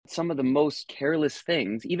some of the most careless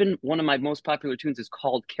things. Even one of my most popular tunes is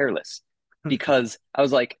called Careless because I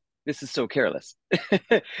was like, this is so careless.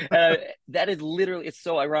 That is literally, it's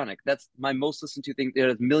so ironic. That's my most listened to thing. It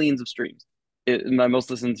has millions of streams. My most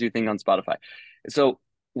listened to thing on Spotify. So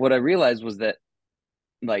what I realized was that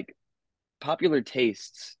like popular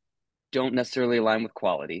tastes don't necessarily align with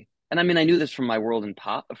quality. And I mean, I knew this from my world in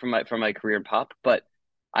pop, from my career in pop, but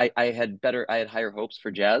I had higher hopes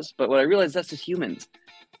for jazz. But what I realized, that's just humans.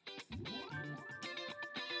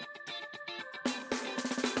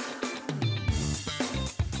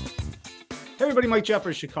 Hey everybody, Mike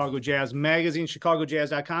Jeffers, Chicago Jazz Magazine,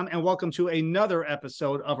 ChicagoJazz.com, and welcome to another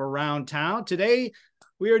episode of Around Town. Today,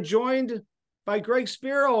 we are joined by Greg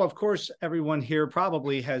Spero. Of course, everyone here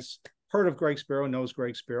probably has heard of Greg Spero, knows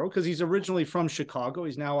Greg Spero, because he's originally from Chicago.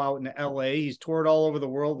 He's now out in LA. He's toured all over the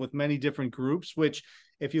world with many different groups, which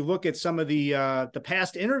if you look at some of the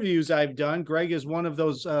past interviews I've done, Greg is one of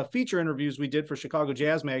those feature interviews we did for Chicago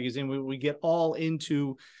Jazz Magazine. We get all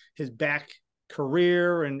into his back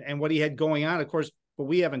career and what he had going on. Of course, but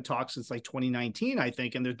we haven't talked since like 2019, I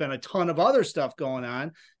think, and there's been a ton of other stuff going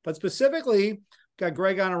on. But specifically, got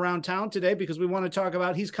Greg on Around Town today because we want to talk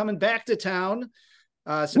about he's coming back to town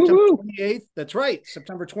September 28th. That's right,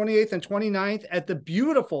 September 28th and 29th at the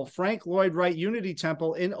beautiful Frank Lloyd Wright Unity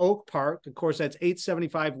Temple in Oak Park. Of course, that's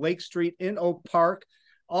 875 Lake Street in Oak Park.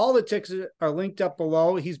 All the tickets are linked up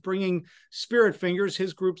below. He's bringing Spirit Fingers,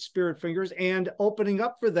 his group Spirit Fingers, and opening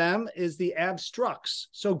up for them is the Abstructs.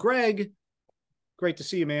 So, Greg, great to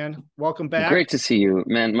see you, man. Welcome back. Great to see you,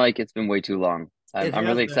 man. Mike, it's been way too long. I'm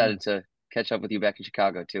really excited to catch up with you back in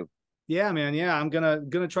Chicago, too. Yeah, man. Yeah, I'm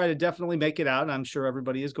gonna try to definitely make it out, and I'm sure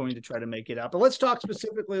everybody is going to try to make it out. But let's talk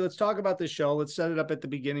specifically. Let's talk about this show. Let's set it up at the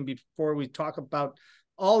beginning before we talk about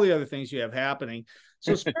all the other things you have happening.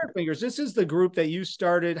 So Spirit Fingers, this is the group that you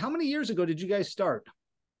started. How many years ago did you guys start?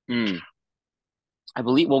 I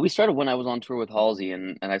believe, well, we started when I was on tour with Halsey,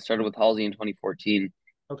 and I started with Halsey in 2014.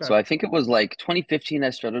 Okay. So I think it was like 2015 I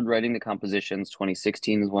started writing the compositions.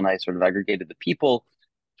 2016 is when I sort of aggregated the people.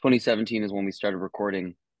 2017 is when we started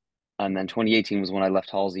recording. And then 2018 was when I left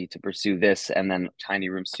Halsey to pursue this, and then Tiny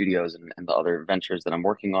Room Studios and the other ventures that I'm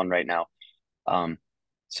working on right now.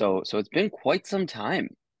 So it's been quite some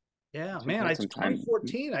time. Yeah, man, it's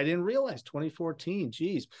 2014. I didn't realize 2014.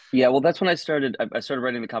 Geez. Yeah, well, that's when I started. I started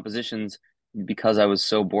writing the compositions because I was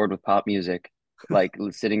so bored with pop music, like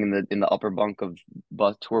sitting in the upper bunk of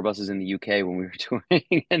tour buses in the UK when we were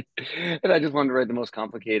touring, and I just wanted to write the most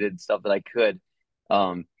complicated stuff that I could.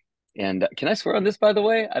 And can I swear on this, by the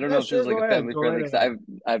way? I don't know if this is like a family friendly, because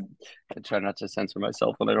I try not to censor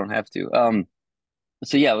myself when I don't have to.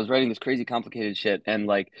 So yeah, I was writing this crazy complicated shit, and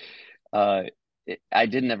like, I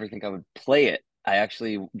didn't ever think I would play it. I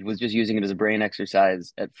actually was just using it as a brain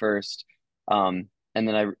exercise at first. And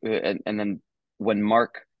then when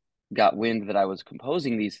Mark got wind that I was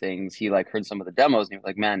composing these things, he like heard some of the demos and he was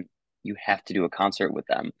like, "Man, you have to do a concert with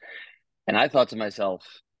them." And I thought to myself,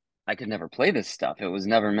 I could never play this stuff. It was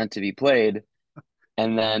never meant to be played.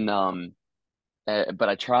 And then, but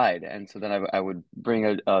I tried. And so then I would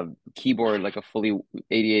bring a keyboard, like a fully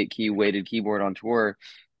 88 key weighted keyboard on tour.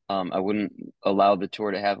 I wouldn't allow the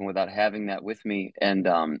tour to happen without having that with me, and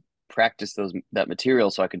practice that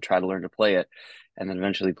material so I could try to learn to play it, and then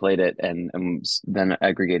eventually played it, and then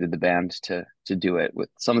aggregated the band to do it with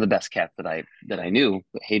some of the best cats that I knew,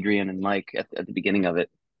 Hadrian and Mike at the beginning of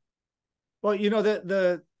it. Well, you know,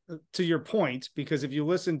 the to your point, because if you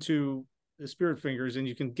listen to the Spirit Fingers, and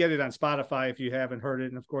you can get it on Spotify if you haven't heard it,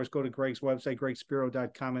 and of course go to Greg's website,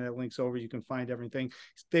 gregspero.com, and that links over. You can find everything.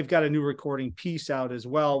 They've got a new recording piece out as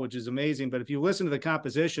well, which is amazing. But if you listen to the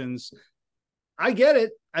compositions, I get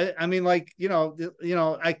it. I mean, like, you know,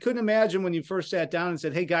 I couldn't imagine when you first sat down and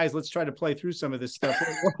said, "Hey guys, let's try to play through some of this stuff."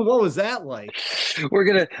 What was that like?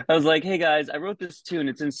 I was like, "Hey guys, I wrote this tune.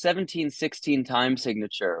 It's in 17/16 time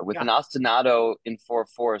signature with an ostinato in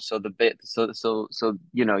 4/4. So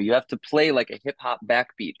you know, you have to play like a hip hop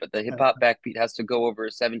backbeat, but the hip hop backbeat has to go over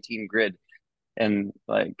a 17 grid." And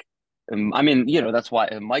like, I mean, you know, that's why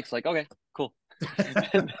Mike's like, "Okay, cool."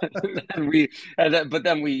 But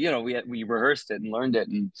then we rehearsed it and learned it,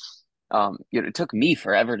 and you know, it took me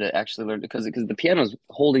forever to actually learn, because the piano's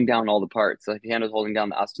holding down all the parts. The piano's holding down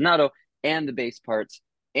the ostinato and the bass parts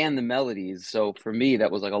and the melodies. So for me, that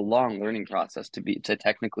was like a long learning process to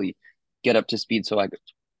technically get up to speed so I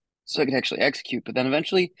could actually execute. But then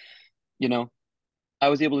eventually, you know, I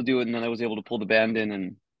was able to do it, and then I was able to pull the band in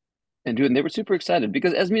and do it. And they were super excited,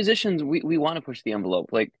 because as musicians, we want to push the envelope.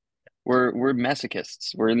 Like, we're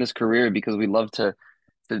masochists. We're in this career because we love to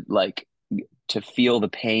feel the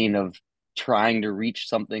pain of trying to reach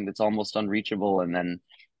something that's almost unreachable, and then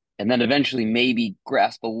and then eventually maybe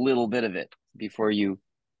grasp a little bit of it before you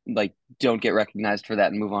like don't get recognized for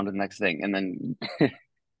that and move on to the next thing. And then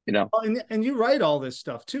you know. Oh, and you write all this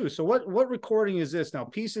stuff too. So what recording is this now?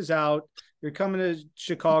 Pieces out. You're coming to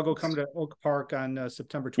Chicago, coming to Oak Park on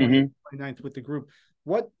September 20th, Mhm. 29th with the group.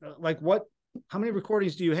 What, how many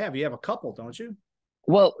recordings do you have? You have a couple, don't you?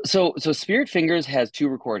 Well, so Spirit Fingers has two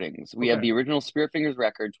recordings. We have Okay. the original Spirit Fingers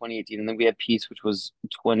record, 2018, and then we have Peace, which was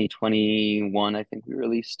 2021, I think we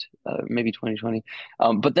released, maybe 2020.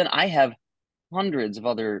 But then I have hundreds of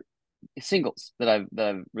other singles that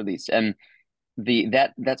I've released, and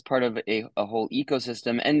that's part of a whole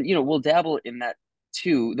ecosystem. And we'll dabble in that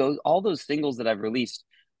too. All those singles that I've released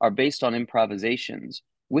are based on improvisations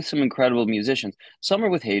with some incredible musicians. Some are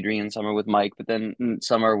with Hadrian, some are with Mike, but then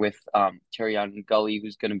some are with Terry on Gully,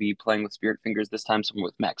 who's going to be playing with Spirit Fingers this time. Some are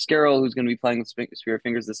with Max Garrell, who's going to be playing with Spirit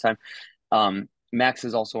Fingers this time. Max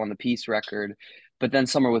is also on the Peace record, but then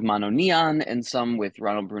some are with Mono Neon, and some with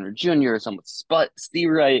Ronald Bruner Jr., some with Steve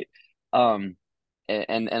Wright. And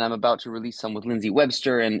I'm about to release some with Lindsay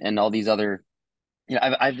Webster and all these other.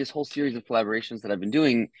 I've this whole series of collaborations that I've been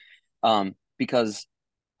doing, because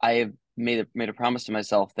I have made a promise to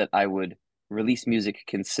myself that I would release music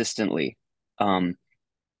consistently, and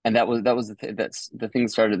that's the thing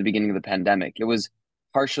that started at the beginning of the pandemic. It was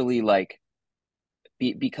partially like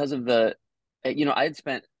because of I had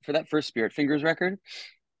spent for that first Spirit Fingers record,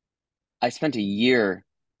 I spent a year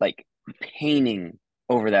like painting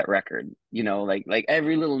over that record, like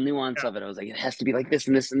every little nuance Yeah. of it. I was like, it has to be like this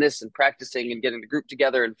and this and this, and practicing and getting the group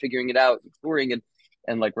together and figuring it out and touring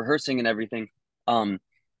and like rehearsing and everything. Um,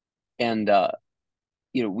 and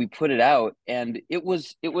we put it out, and it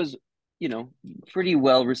was pretty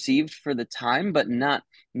well received for the time, but not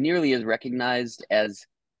nearly as recognized as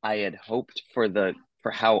I had hoped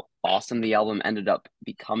for how awesome the album ended up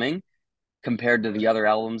becoming compared to the other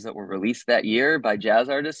albums that were released that year by jazz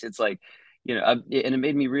artists. It's like, and it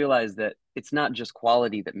made me realize that it's not just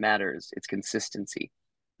quality that matters, it's consistency.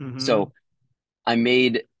 Mm-hmm. So I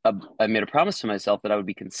made a promise to myself that I would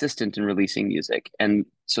be consistent in releasing music, and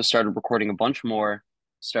so started recording a bunch more,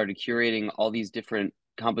 started curating all these different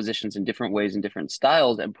compositions in different ways and different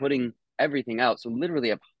styles, and putting everything out. So literally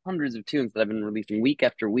I have hundreds of tunes that I've been releasing week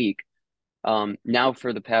after week. Now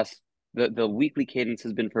for the past the weekly cadence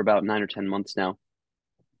has been for about 9 or 10 months now,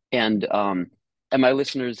 and my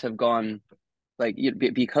listeners have gone like,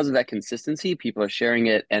 because of that consistency, people are sharing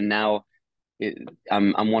it, and now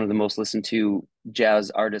I'm one of the most listened to jazz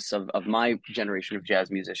artists of my generation of jazz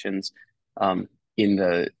musicians, in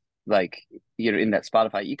the like in that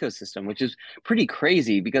Spotify ecosystem, which is pretty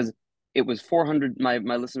crazy because it was 400. My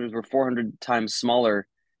listeners were 400 times smaller,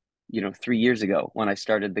 3 years ago when I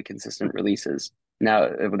started the consistent releases. Now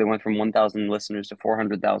they went from 1,000 listeners to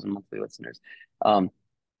 400,000 monthly listeners.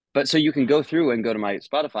 But so you can go through and go to my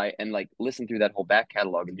Spotify and like listen through that whole back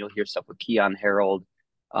catalog, and you'll hear stuff with Keon Harold,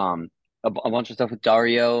 um, a bunch of stuff with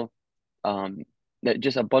Dario, um,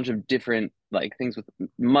 just a bunch of different like things with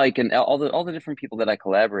Mike and all the different people that I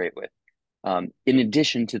collaborate with, in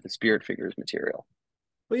addition to the Spirit Fingers material.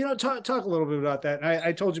 Well, talk a little bit about that.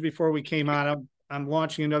 I told you before we came on, I'm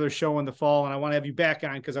launching another show in the fall, and I want to have you back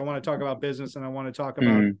on because I want to talk about business and I want to talk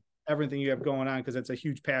about Mm. everything you have going on, because it's a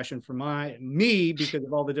huge passion for me because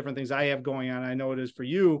of all the different things I have going on. I know it is for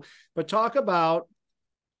you, but talk about,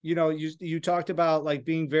 you talked about like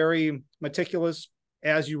being very meticulous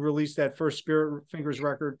as you release that first Spirit Fingers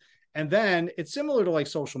record. And then it's similar to like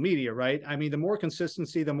social media, right? I mean, the more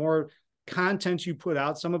consistency, the more content you put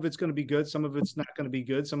out, some of it's going to be good, some of it's not going to be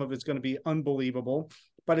good, some of it's going to be unbelievable,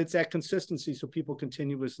 but it's that consistency so people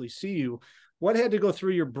continuously see you. What had to go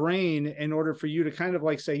through your brain in order for you to kind of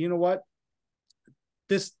like say, you know what,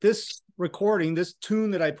 this recording, this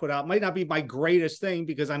tune that I put out might not be my greatest thing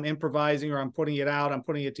because I'm improvising or I'm putting it out, I'm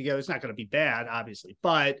putting it together. It's not going to be bad, obviously,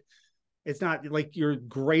 but it's not like your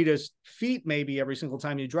greatest feat maybe every single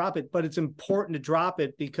time you drop it, but it's important to drop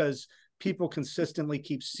it because people consistently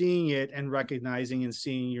keep seeing it and recognizing and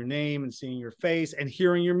seeing your name and seeing your face and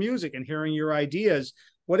hearing your music and hearing your ideas.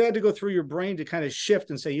 What had to go through your brain to kind of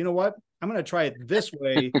shift and say, you know what, I'm going to try it this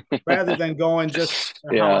way rather than going just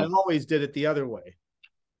how I Yeah, always did it the other way?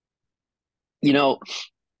 you know,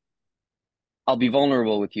 I'll be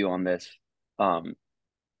vulnerable with you on this, um,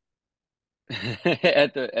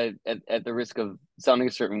 at the risk of sounding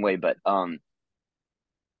a certain way, but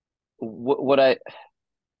what I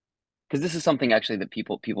because this is something actually that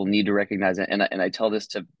people need to recognize, and I tell this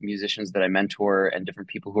to musicians that I mentor and different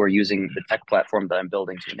people who are using the tech platform that I'm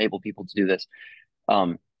building to enable people to do this.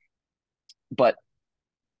 Um, but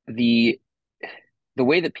the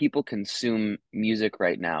way that people consume music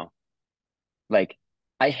right now, like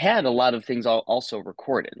I had a lot of things also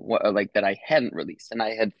recorded, like that I hadn't released, and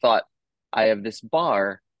I had thought I have this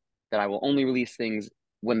bar that I will only release things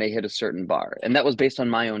when they hit a certain bar, and that was based on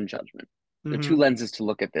my own judgment. There are two Hmm. lenses to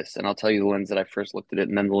look at this, and I'll tell you the lens that I first looked at it,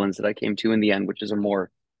 and then the lens that I came to in the end, which is a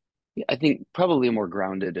more, I think, probably a more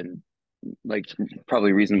grounded and like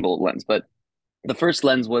probably reasonable lens. But the first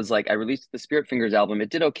lens was like I released the Spirit Fingers album. It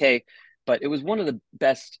did okay, but it was one of the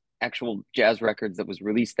best actual jazz records that was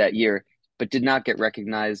released that year, but did not get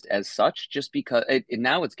recognized as such just because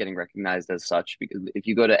now it's getting recognized as such. Because if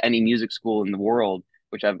you go to any music school in the world,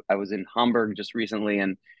 which I was in Hamburg just recently,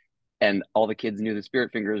 and all the kids knew the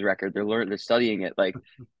Spirit Fingers record, they're studying it. Like,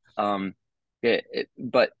 um,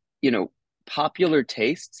 but you know, popular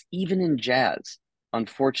tastes, even in jazz,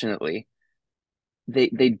 unfortunately,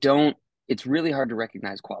 they don't. It's really hard to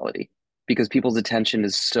recognize quality because people's attention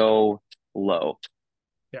is so low.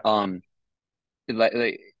 Yeah. Um,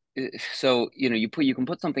 like so you can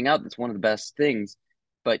put something out that's one of the best things,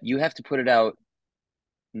 but you have to put it out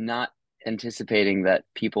not anticipating that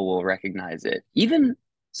people will recognize it. Even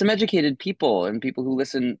some educated people and people who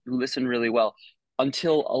listen really well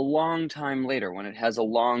until a long time later when it has a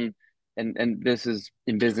long and this is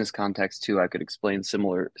in business context too. I could explain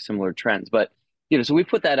similar trends, but so we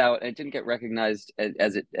put that out and it didn't get recognized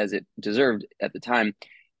as it deserved at the time.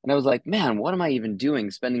 And I was like, man, what am I even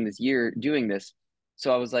doing spending this year doing this?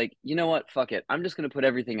 So I was like, you know what? Fuck it. I'm just going to put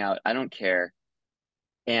everything out. I don't care.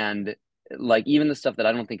 And like even the stuff that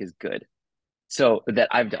I don't think is good. So that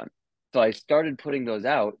I've done. So I started putting those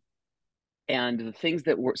out, and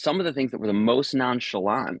some of the things that were the most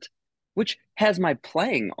nonchalant, which has my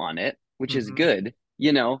playing on it, which is Hmm. good,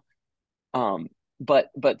 um, but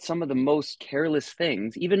some of the most careless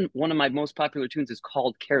things, even one of my most popular tunes is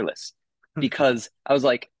called Careless because I was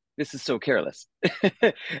like, this is so careless.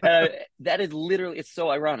 That is literally, it's so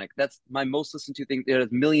ironic. That's my most listened to thing. It has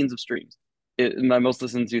millions of streams. My most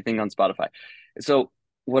listened to thing on Spotify. So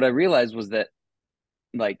what I realized was that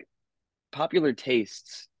like popular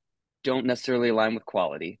tastes don't necessarily align with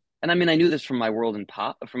quality. And I mean, I knew this from my world in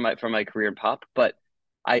pop, from my career in pop, but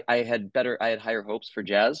I had higher hopes for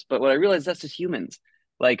jazz. But what I realized that's just humans.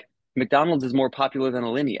 Like McDonald's is more popular than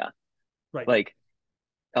Alinea. Right. Like,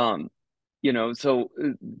 so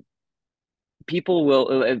people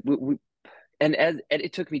will, and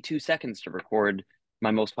it took me 2 seconds to record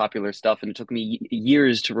my most popular stuff, and it took me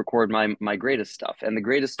years to record my greatest stuff. And the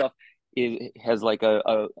greatest stuff has like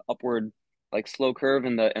a upward like slow curve,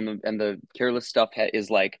 and the careless stuff is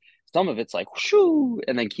like some of it's like shoo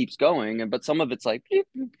and then keeps going, and but some of it's like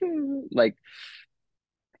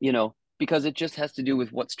because it just has to do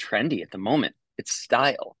with what's trendy at the moment. It's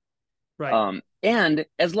style. Right. And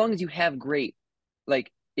as long as you have great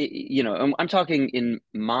like I'm talking in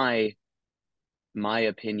my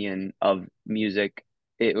opinion of music,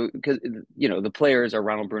 because the players are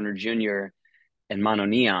Ronald Bruner Jr. and Mono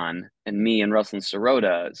Neon and me and Russell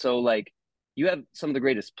Sirota. So like you have some of the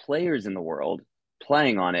greatest players in the world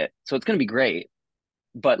playing on it, so it's going to be great.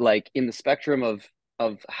 But like in the spectrum of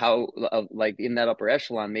how of like in that upper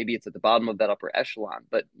echelon, maybe it's at the bottom of that upper echelon.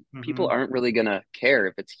 But people Hmm. aren't really gonna care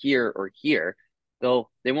if it's here or here.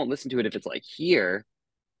 They won't listen to it if it's like here.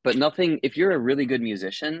 But nothing. If you're a really good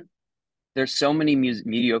musician, there's so many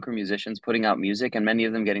mediocre musicians putting out music and many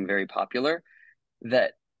of them getting very popular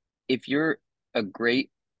that if you're a great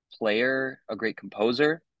player, a great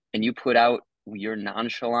composer, and you put out your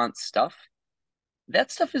nonchalant stuff,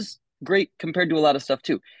 that stuff is great compared to a lot of stuff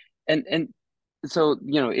too. And so,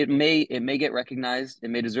 it may get recognized, it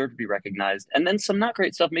may deserve to be recognized, and then some not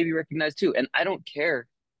great stuff may be recognized too. And I don't care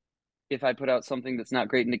if I put out something that's not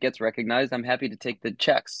great and it gets recognized. I'm happy to take the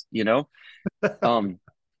checks. Um,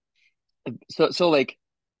 so like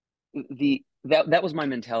that was my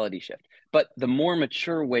mentality shift. But the more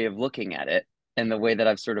mature way of looking at it, and the way that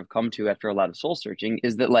I've sort of come to after a lot of soul searching,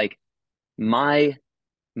 is that like my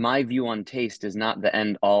my view on taste is not the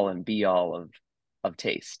end all and be all of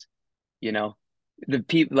taste. You know, the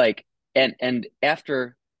people like and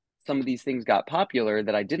after some of these things got popular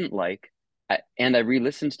that I didn't like, and I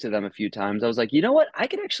re-listened to them a few times, I was like, you know what? I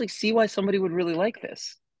can actually see why somebody would really like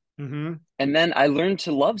this. Hmm. And then I learned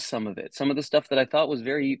to love some of it. Some of the stuff that I thought was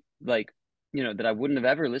very like, that I wouldn't have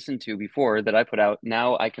ever listened to before that I put out.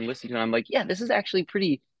 Now I can listen to, and I'm like, yeah, this is actually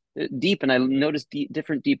pretty deep. And I noticed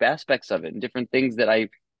different deep aspects of it and different things that I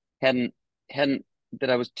hadn't hadn't that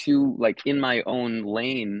I was too like in my own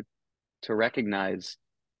lane to recognize,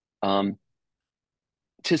 um,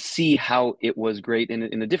 to see how it was great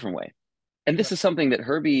in a different way. And this Right. is something that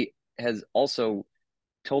Herbie has also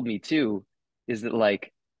told me too, is that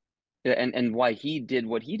like and why he did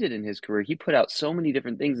what he did in his career. He put out so many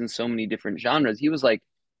different things in so many different genres. He was like,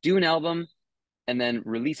 do an album and then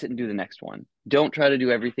release it and do the next one. Don't try to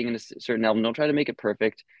do everything in a certain album. Don't try to make it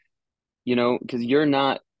perfect, you know, because you're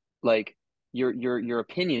not like your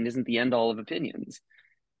opinion isn't the end all of opinions.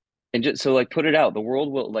 And just so like put it out. The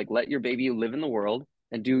world will like let your baby live in the world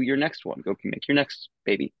and do your next one. Go make your next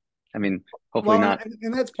baby. I mean, hopefully Well, not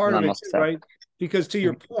and that's part of Elon it Musk too, style. right? Because to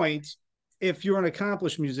your point, if you're an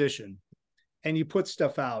accomplished musician and you put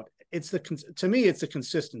stuff out, to me, it's the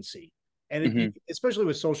consistency. And Mm-hmm. especially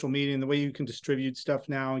with social media and the way you can distribute stuff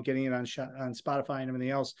now and getting it on Spotify and everything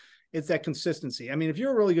else, it's that consistency. I mean, if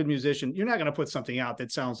you're a really good musician, you're not going to put something out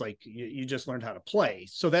that sounds like you just learned how to play.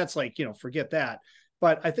 So that's like, forget that.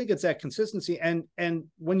 But I think it's that consistency. And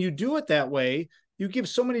when you do it that way, you give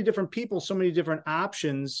so many different people so many different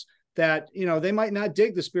options that, they might not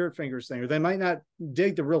dig the Spirit Fingers thing, or they might not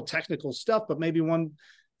dig the real technical stuff, but maybe one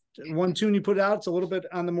tune you put out, it's a little bit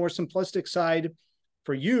on the more simplistic side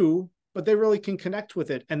for you, but they really can connect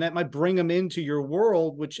with it. And that might bring them into your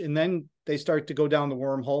world, and then they start to go down the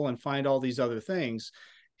wormhole and find all these other things.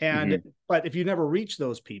 And, but if you never reach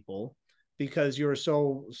those people because you're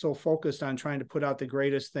so focused on trying to put out the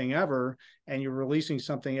greatest thing ever, and you're releasing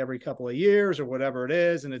something every couple of years or whatever it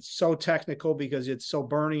is, and it's so technical because it's so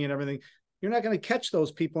burning and everything, you're not going to catch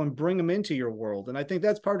those people and bring them into your world. And I think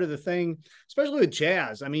that's part of the thing, especially with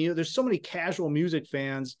jazz. I mean, there's so many casual music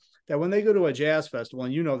fans that when they go to a jazz festival,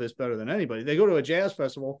 and you know this better than anybody, they go to a jazz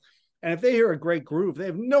festival, and if they hear a great groove, they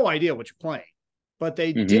have no idea what you're playing, but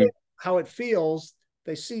they did how it feels.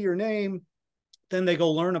 They see your name, then they go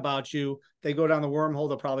learn about you. They go down the wormhole.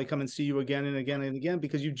 They'll probably come and see you again and again and again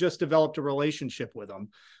because you just developed a relationship with them,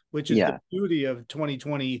 which is the beauty of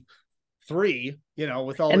 2023,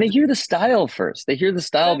 with all and the they hear the style first. They hear the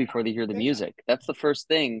style before they hear the music. That's the first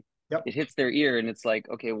thing. Yep. It hits their ear and it's like,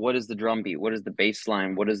 okay, what is the drum beat? What is the bass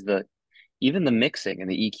line? What is even the mixing and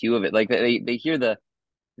the EQ of it? Like they hear the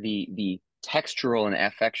textural and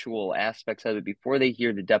affectual aspects of it before they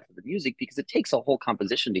hear the depth of the music, because it takes a whole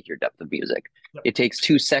composition to hear depth of music. Yep. It takes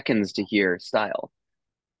 2 seconds to hear style,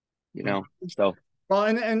 so. Well,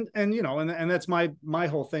 and that's my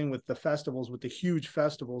whole thing with the festivals, with the huge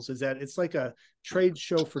festivals, is that it's like a trade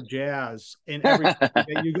show for jazz in every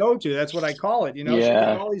that you go to. That's what I call it, So you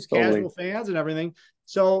got all these casual fans and everything.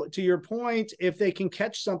 So to your point, if they can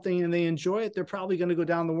catch something and they enjoy it, they're probably going to go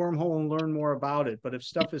down the wormhole and learn more about it. But if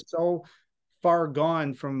stuff is so far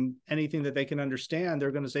gone from anything that they can understand,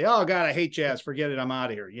 they're going to say, oh God, I hate jazz. Forget it. I'm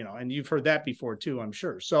out of here. And you've heard that before too, I'm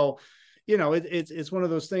sure. So, it's one of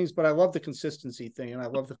those things, but I love the consistency thing. And I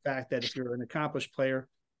love the fact that if you're an accomplished player,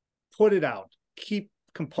 put it out, keep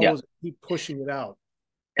composing, keep pushing it out.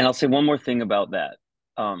 And I'll say one more thing about that.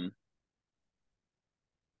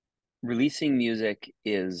 Releasing music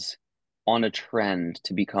is on a trend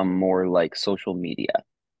to become more like social media,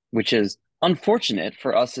 which is unfortunate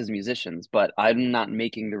for us as musicians, but I'm not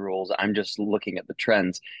making the rules. I'm just looking at the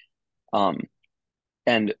trends.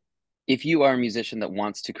 And if you are a musician that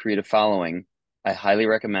wants to create a following, I highly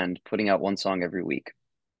recommend putting out one song every week.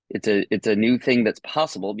 It's a new thing that's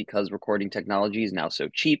possible because recording technology is now so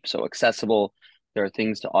cheap, so accessible. There are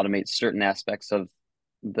things to automate certain aspects of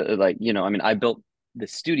I built the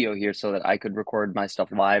studio here so that I could record my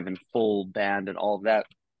stuff live and full band and all of that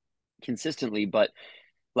consistently. But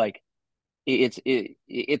like,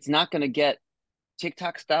 it's not going to get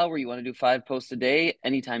TikTok style where you want to do 5 posts a day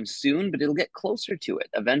anytime soon, but it'll get closer to it.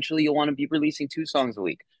 Eventually you'll want to be releasing 2 songs a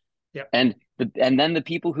week. Yeah. And then the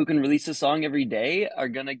people who can release a song every day are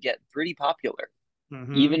going to get pretty popular.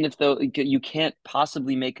 Even if you can't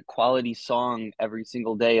possibly make a quality song every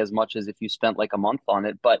single day as much as if you spent like a month on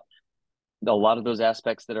it. But a lot of those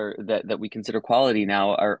aspects that we consider quality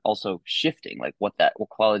now are also shifting, like what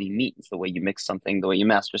quality means, the way you mix something, the way you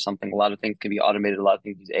master something. A lot of things can be automated, a lot of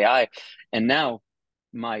things use AI. And now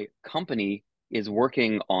my company is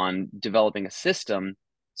working on developing a system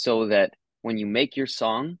so that when you make your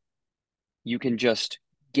song, you can just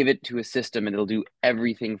give it to a system and it'll do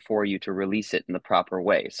everything for you to release it in the proper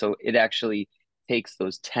way. So it actually takes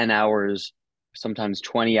those 10 hours, sometimes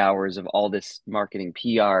 20 hours of all this marketing,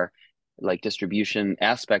 PR, like distribution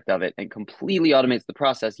aspect of it, and completely automates the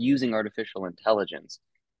process using artificial intelligence.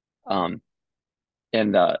 So,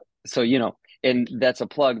 and that's a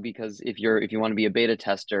plug, because if you want to be a beta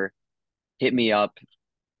tester, hit me up.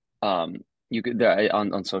 You could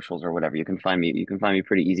on socials or whatever. You can find me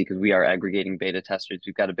pretty easy, because we are aggregating beta testers.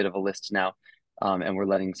 We've got a bit of a list now, and we're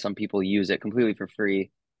letting some people use it completely for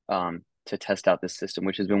free to test out this system,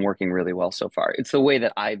 which has been working really well so far. It's the way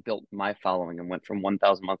that I built my following and went from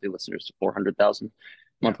 1,000 monthly listeners to 400,000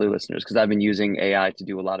 monthly listeners, because I've been using AI to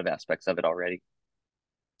do a lot of aspects of it already.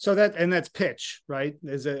 So that's pitch, right?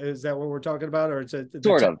 Is that what we're talking about, or it's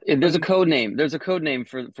Sort of. There's a code name. There's a code name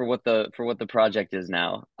for what the project is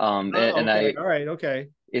now. Oh, And okay, all right, okay.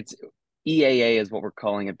 it's EAA is what we're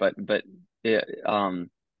calling it, but it,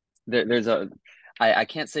 there's I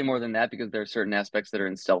can't say more than that because there are certain aspects that are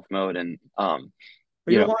in stealth mode, and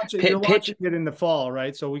But you're launching pitch. it in the fall,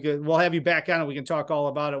 right? So we'll have you back on and we can talk all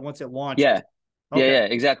about it once it launches. Yeah. Okay. Yeah,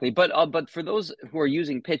 exactly. But for those who are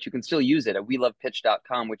using Pitch, you can still use it at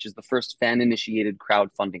welovepitch.com, which is the first fan-initiated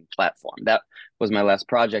crowdfunding platform. That was my last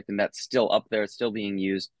project, and that's still up there. It's still being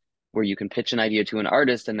used, where you can pitch an idea to an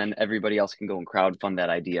artist, and then everybody else can go and crowdfund that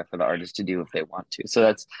idea for the artist to do if they want to.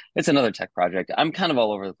 So it's another tech project. I'm kind of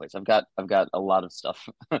all over the place. I've got a lot of stuff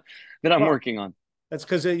that I'm working on. That's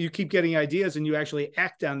because you keep getting ideas and you actually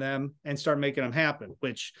act on them and start making them happen,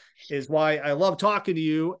 which is why I love talking to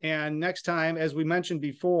you. And next time, as we mentioned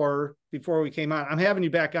before we came on, I'm having you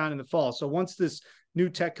back on in the fall. So once this new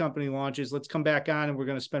tech company launches, let's come back on and we're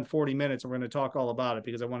going to spend 40 minutes and we're going to talk all about it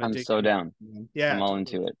because I want to I'm so down. Yeah. I'm all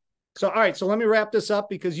into it. So, all right. So let me wrap this up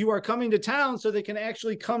because you are coming to town so they can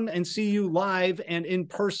actually come and see you live and in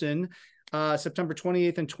person, September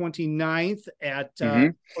 28th and 29th at,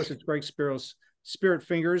 of course, it's Greg Spero's Spirit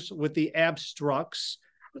Fingers with the Abstructs.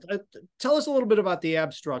 Tell us a little bit about the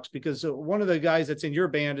Abstructs, because one of the guys that's in your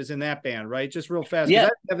band is in that band, right? Just real fast. Yeah. I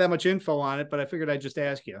didn't have that much info on it, but I figured I'd just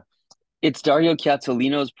ask you. It's Dario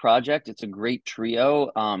Chiazzolino's project. It's a great trio.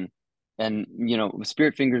 And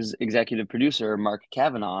Spirit Fingers executive producer Mark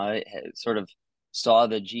Kavanaugh sort of saw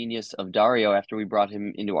the genius of Dario after we brought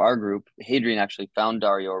him into our group. Hadrian actually found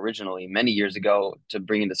Dario originally many years ago to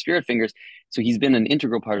bring into Spirit Fingers. So he's been an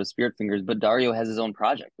integral part of Spirit Fingers, but Dario has his own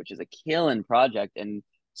project, which is a killing project. And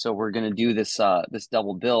so we're going to do this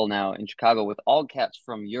double bill now in Chicago with all cats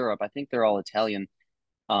from Europe. I think they're all Italian.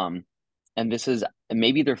 And this is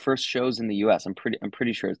maybe their first shows in the US. I'm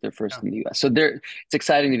pretty sure it's their first in the US. So it's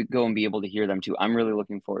exciting to go and be able to hear them too. I'm really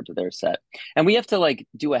looking forward to their set. And we have to like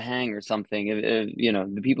do a hang or something.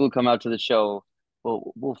 The people who come out to the show,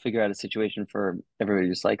 we'll figure out a situation for everybody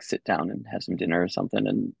to just like sit down and have some dinner or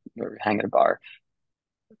something or hang at a bar.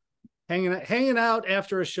 Hanging out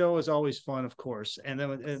after a show is always fun, of course. And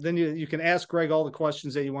then you can ask Greg all the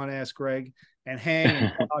questions that you want to ask Greg and hang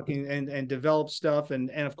and talk and develop stuff.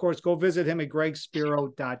 And of course, go visit him at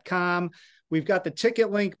gregspero.com. We've got the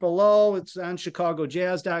ticket link below. It's on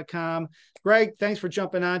chicagojazz.com. Greg, thanks for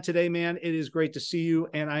jumping on today, man. It is great to see you.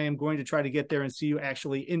 And I am going to try to get there and see you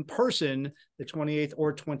actually in person the 28th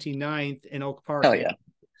or 29th in Oak Park. Hell yeah.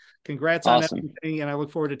 Congrats on everything, and I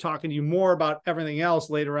look forward to talking to you more about everything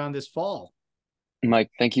else later on this fall.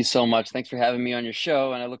 Mike, thank you so much. Thanks for having me on your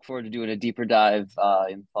show, and I look forward to doing a deeper dive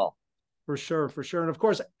in the fall. For sure. And of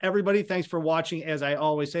course, everybody, thanks for watching. As I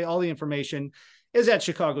always say, all the information is at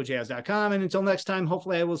chicagojazz.com. And until next time,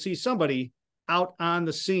 hopefully I will see somebody out on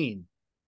the scene.